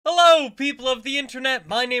Hello, people of the internet,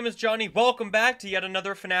 my name is Johnny. Welcome back to yet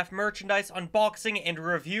another FNAF merchandise unboxing and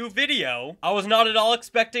review video. I was not at all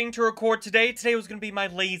expecting to record today. Today was going to be my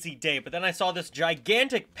lazy day, but then I saw this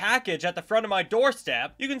gigantic package at the front of my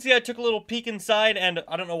doorstep. You can see I took a little peek inside, and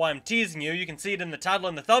I don't know why I'm teasing you. You can see it in the title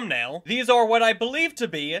and the thumbnail. These are what I believe to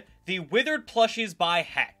be the Withereds Plushies by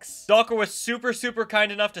Hex. Docker was super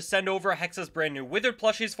kind enough to send over Hex's brand new Withereds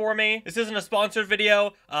Plushies for me. This isn't a sponsored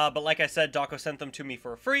video, but like I said, Docker sent them to me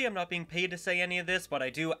for free. I'm not being paid to say any of this, but I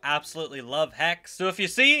do absolutely love Hex. So if you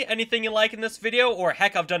see anything you like in this video, or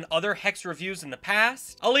heck, I've done other Hex reviews in the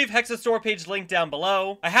past, I'll leave Hex's store page linked down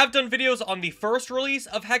below. I have done videos on the first release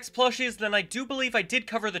of Hex plushies, then I do believe I did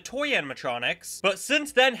cover the toy animatronics. But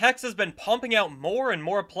since then, Hex has been pumping out more and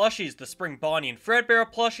more plushies. The Spring Bonnie and Fredbear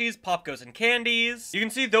plushies, Pop Goes and Candies. You can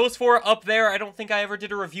see those four up there. I don't think I ever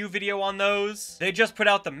did a review video on those. They just put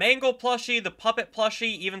out the Mangle plushie, the Puppet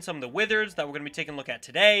plushie, even some of the Withereds that we're going to be taking a look at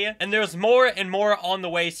today. And there's more and more on the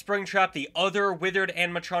way. Springtrap, the other Withered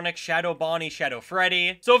animatronic, Shadow Bonnie, Shadow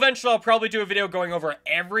Freddy. So eventually I'll probably do a video going over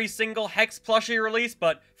every single Hex plushie release,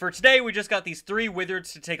 but for today we just got these three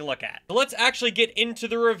Withereds to take a look at. So let's actually get into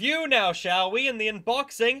the review now, shall we? In the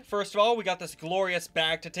unboxing, first of all, we got this glorious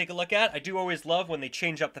bag to take a look at. I do always love when they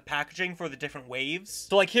change up the packaging for the different waves.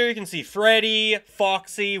 So like here you can see Freddy,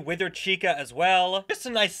 Foxy, Withered Chica as well. Just a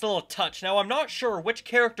nice little touch. Now I'm not sure which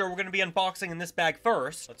character we're going to be unboxing in this bag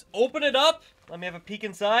first. Let's open it up. Let me have a peek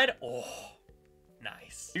inside. Oh,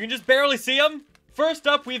 nice. You can just barely see him. First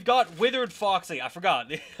up, we've got Withered Foxy. I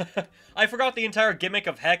forgot. I forgot the entire gimmick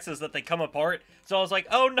of Hex is that they come apart. So I was like,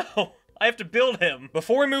 oh no. I have to build him.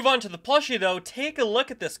 Before we move on to the plushie though, take a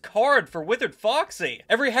look at this card for Withered Foxy.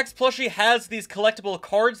 Every Hex plushie has these collectible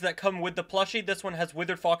cards that come with the plushie. This one has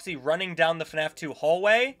Withered Foxy running down the FNAF 2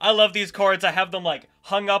 hallway. I love these cards. I have them like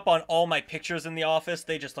hung up on all my pictures in the office.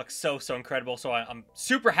 They just look so incredible. So I'm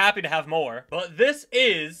super happy to have more. But this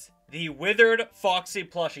is the Withered Foxy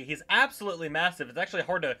plushie. He's absolutely massive. It's actually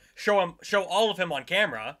hard to show all of him on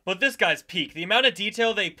camera. But this guy's peak. The amount of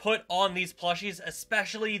detail they put on these plushies,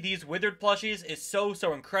 especially these Withered plushies, is so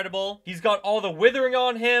incredible. He's got all the withering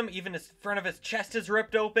on him. Even his front of his chest is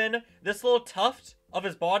ripped open. This little tuft of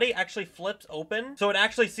his body actually flips open. So it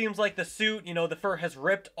actually seems like the suit, you know, the fur has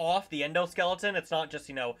ripped off the endoskeleton. It's not just,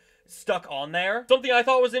 you know, stuck on there. Something I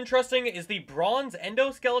thought was interesting is the bronze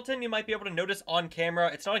endoskeleton. You might be able to notice on camera.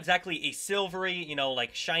 It's not exactly a silvery, you know,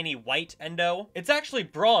 like shiny white endo. It's actually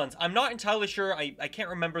bronze. I'm not entirely sure. I can't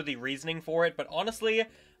remember the reasoning for it, but honestly,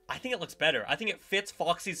 I think it looks better. I think it fits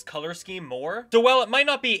Foxy's color scheme more. So while it might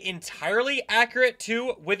not be entirely accurate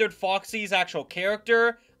to Withered Foxy's actual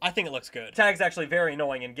character, I think it looks good. Tag's actually very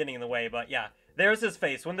annoying and getting in the way, but yeah. There's his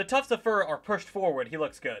face. When the tufts of fur are pushed forward, he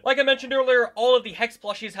looks good. Like I mentioned earlier, all of the Hex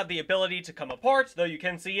plushies have the ability to come apart, though you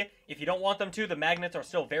can see, if you don't want them to, the magnets are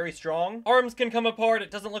still very strong. Arms can come apart. It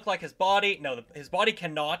doesn't look like his body. No, his body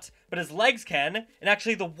cannot, but his legs can. And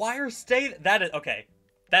actually, the wires stay. That is, okay.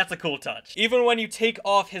 That's a cool touch. Even when you take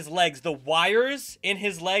off his legs, the wires in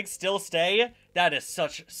his legs still stay. That is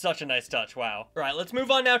such a nice touch. Wow. All right, let's move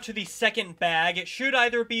on now to the second bag. It should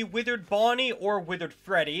either be Withered Bonnie or Withered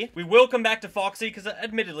Freddy. We will come back to Foxy because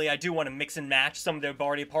admittedly, I do want to mix and match some of their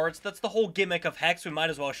body parts. That's the whole gimmick of Hex. We might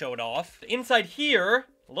as well show it off. Inside here,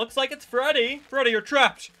 looks like it's Freddy. Freddy, you're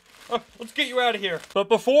trapped. Oh, let's get you out of here. But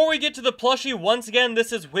before we get to the plushie, once again,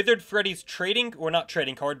 this is Withered Freddy's trading, or not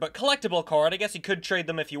trading card, but collectible card. I guess you could trade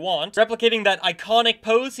them if you want. Replicating that iconic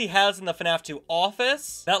pose he has in the FNAF 2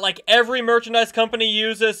 office. That, like, every merchandise company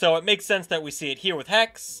uses, so it makes sense that we see it here with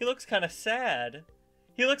Hex. He looks kind of sad.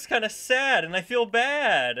 He looks kind of sad, and I feel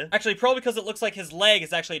bad. Actually, probably because it looks like his leg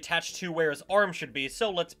is actually attached to where his arm should be, so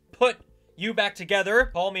let's put you back together.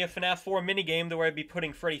 Call me a FNAF 4 minigame the way I'd be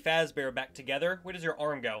putting Freddy Fazbear back together. Where does your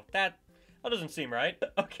arm go? That doesn't seem right.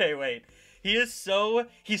 Okay, wait. He's so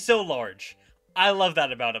large. I love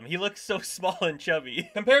that about him. He looks so small and chubby.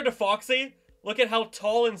 Compared to Foxy, look at how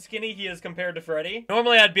tall and skinny he is compared to Freddy.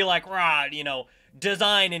 Normally I'd be like, rah, you know,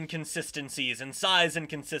 design inconsistencies and size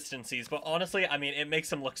inconsistencies, but honestly, I mean, it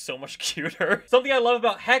makes him look so much cuter. Something I love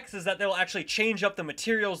about Hex is that they'll actually change up the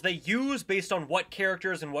materials they use based on what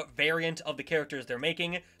characters and what variant of the characters they're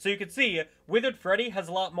making. So you can see, Withered Freddy has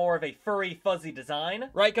a lot more of a furry, fuzzy design,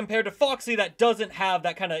 right? Compared to Foxy that doesn't have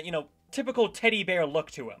that kind of, you know, typical teddy bear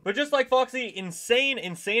look to him. But just like Foxy, insane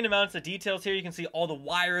amounts of details here. You can see all the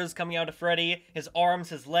wires coming out of Freddy, his arms,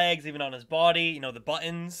 his legs, even on his body, you know, the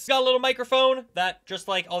buttons. He's got a little microphone that, just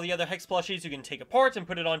like all the other Hex plushies, you can take apart and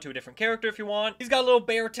put it onto a different character if you want. He's got a little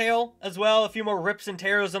bear tail as well, a few more rips and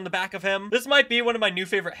tears on the back of him. This might be one of my new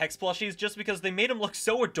favorite Hex plushies just because they made him look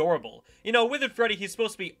so adorable. You know, Withered Freddy, he's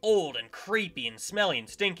supposed to be old and creepy and smelly and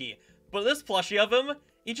stinky. But this plushie of him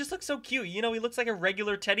he just looks so cute. You know, he looks like a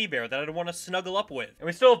regular teddy bear that I'd want to snuggle up with. And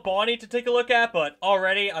we still have Bonnie to take a look at, but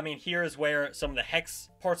already, I mean, here is where some of the Hex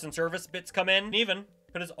parts and service bits come in. And even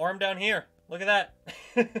put his arm down here. Look at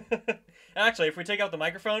that. Actually, if we take out the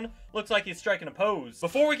microphone, looks like he's striking a pose.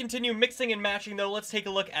 Before we continue mixing and matching, though, let's take a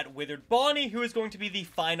look at Withered Bonnie, who is going to be the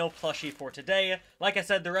final plushie for today. Like I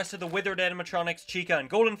said, the rest of the Withered animatronics, Chica and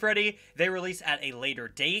Golden Freddy, they release at a later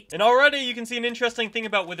date. And already you can see an interesting thing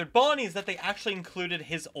about Withered Bonnie is that they actually included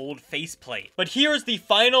his old faceplate. But here's the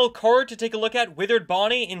final card to take a look at Withered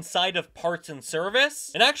Bonnie inside of parts and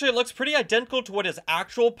service. And actually, it looks pretty identical to what his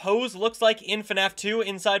actual pose looks like in FNAF 2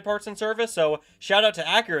 inside parts and service, so shout out to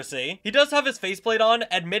accuracy. He does have his faceplate on.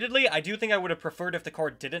 Admittedly, I do think I would have preferred if the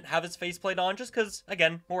card didn't have his faceplate on, just because,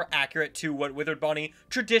 again, more accurate to what Withered Bonnie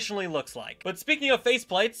traditionally looks like. But speaking of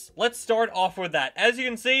faceplates, let's start off with that. As you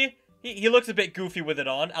can see, he looks a bit goofy with it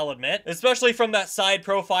on, I'll admit. Especially from that side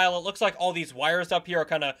profile, it looks like all these wires up here are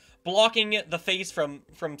kind of blocking the face from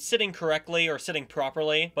sitting correctly or sitting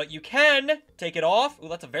properly. But you can take it off. Ooh,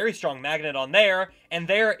 that's a very strong magnet on there. And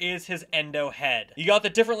there is his endo head. You got the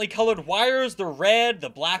differently colored wires, the red,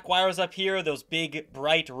 the black wires up here, those big,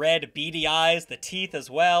 bright red beady eyes, the teeth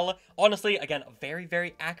as well. Honestly, again, a very,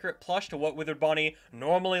 very accurate plush to what Withered Bonnie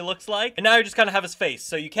normally looks like. And now you just kind of have his face.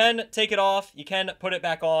 So you can take it off, you can put it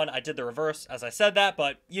back on. I did the reverse as I said that,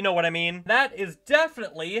 but you know what I mean. That is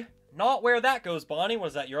definitely not where that goes, Bonnie.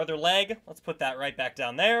 Was that your other leg? Let's put that right back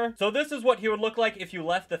down there. So this is what he would look like if you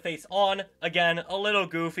left the face on. Again, a little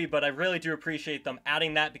goofy, but I really do appreciate them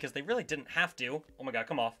adding that because they really didn't have to. Oh my god,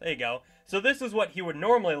 come off. There you go. So this is what he would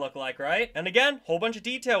normally look like, right? And again, whole bunch of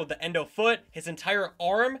detail with the endo foot. His entire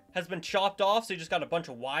arm has been chopped off, so you just got a bunch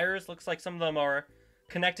of wires. Looks like some of them are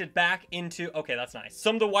connected back into... Okay, that's nice.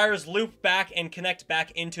 Some of the wires loop back and connect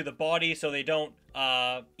back into the body so they don't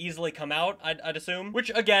easily come out, I'd assume.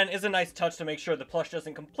 Which, again, is a nice touch to make sure the plush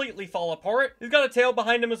doesn't completely fall apart. He's got a tail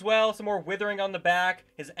behind him as well, some more withering on the back,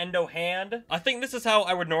 his endo hand. I think this is how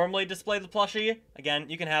I would normally display the plushie. Again,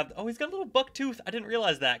 you can have... Oh, he's got a little buck tooth. I didn't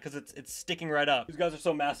realize that because it's sticking right up. These guys are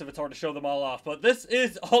so massive, it's hard to show them all off. But this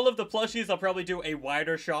is all of the plushies. I'll probably do a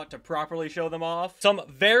wider shot to properly show them off. Some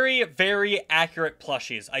very, very accurate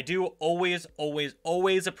plushies. I do always, always,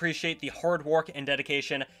 always appreciate the hard work and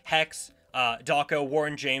dedication Hex, Dawko,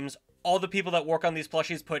 Warren James, all the people that work on these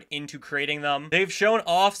plushies put into creating them. They've shown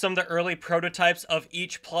off some of the early prototypes of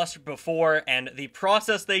each plush before, and the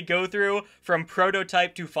process they go through from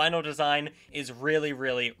prototype to final design is really,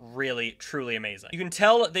 really, really, truly amazing. You can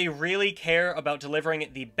tell they really care about delivering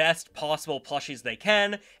the best possible plushies they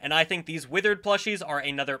can, and I think these Withered plushies are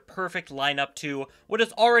another perfect lineup to what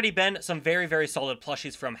has already been some very, very solid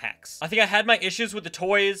plushies from Hex. I think I had my issues with the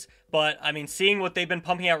toys, but, I mean, seeing what they've been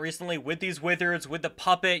pumping out recently with these Withereds, with the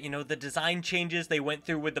puppet, you know, the design changes they went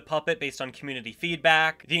through with the puppet based on community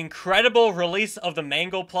feedback, the incredible release of the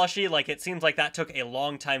Mangle plushie, like, it seems like that took a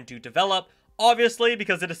long time to develop, obviously,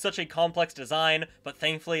 because it is such a complex design, but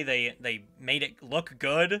thankfully they made it look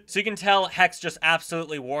good. So you can tell Hex just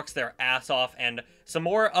absolutely works their ass off, and some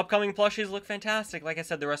more upcoming plushies look fantastic. Like I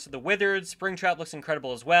said, the rest of the Withereds, Springtrap looks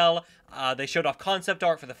incredible as well. They showed off concept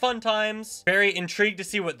art for the fun times. Very intrigued to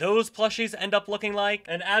see what those plushies end up looking like.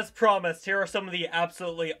 And as promised, here are some of the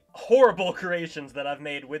absolutely horrible creations that I've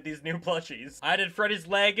made with these new plushies. I added Freddy's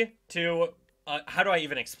leg to... how do I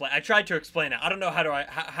even explain? I tried to explain it. I don't know how do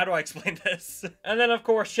I explain this. And then, of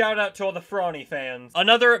course, shout out to all the Frawny fans.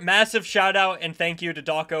 Another massive shout out and thank you to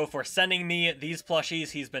Dawko for sending me these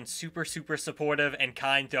plushies. He's been super, super supportive and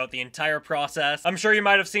kind throughout the entire process. I'm sure you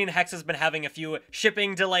might have seen Hex has been having a few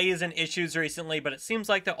shipping delays and issues recently, but it seems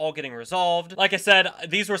like they're all getting resolved. Like I said,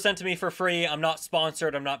 these were sent to me for free. I'm not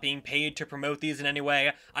sponsored. I'm not being paid to promote these in any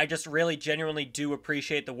way. I just really genuinely do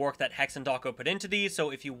appreciate the work that Hex and Dawko put into these.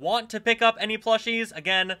 So if you want to pick up any plushies,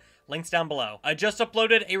 again, links down below. I just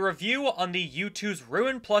uploaded a review on the U2's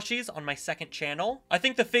Ruin plushies on my second channel. I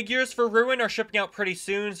think the figures for Ruin are shipping out pretty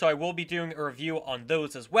soon, so I will be doing a review on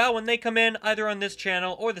those as well when they come in, either on this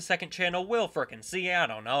channel or the second channel. We'll frickin' see, I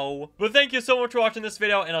don't know. But thank you so much for watching this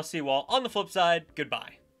video, and I'll see you all on the flip side.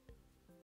 Goodbye.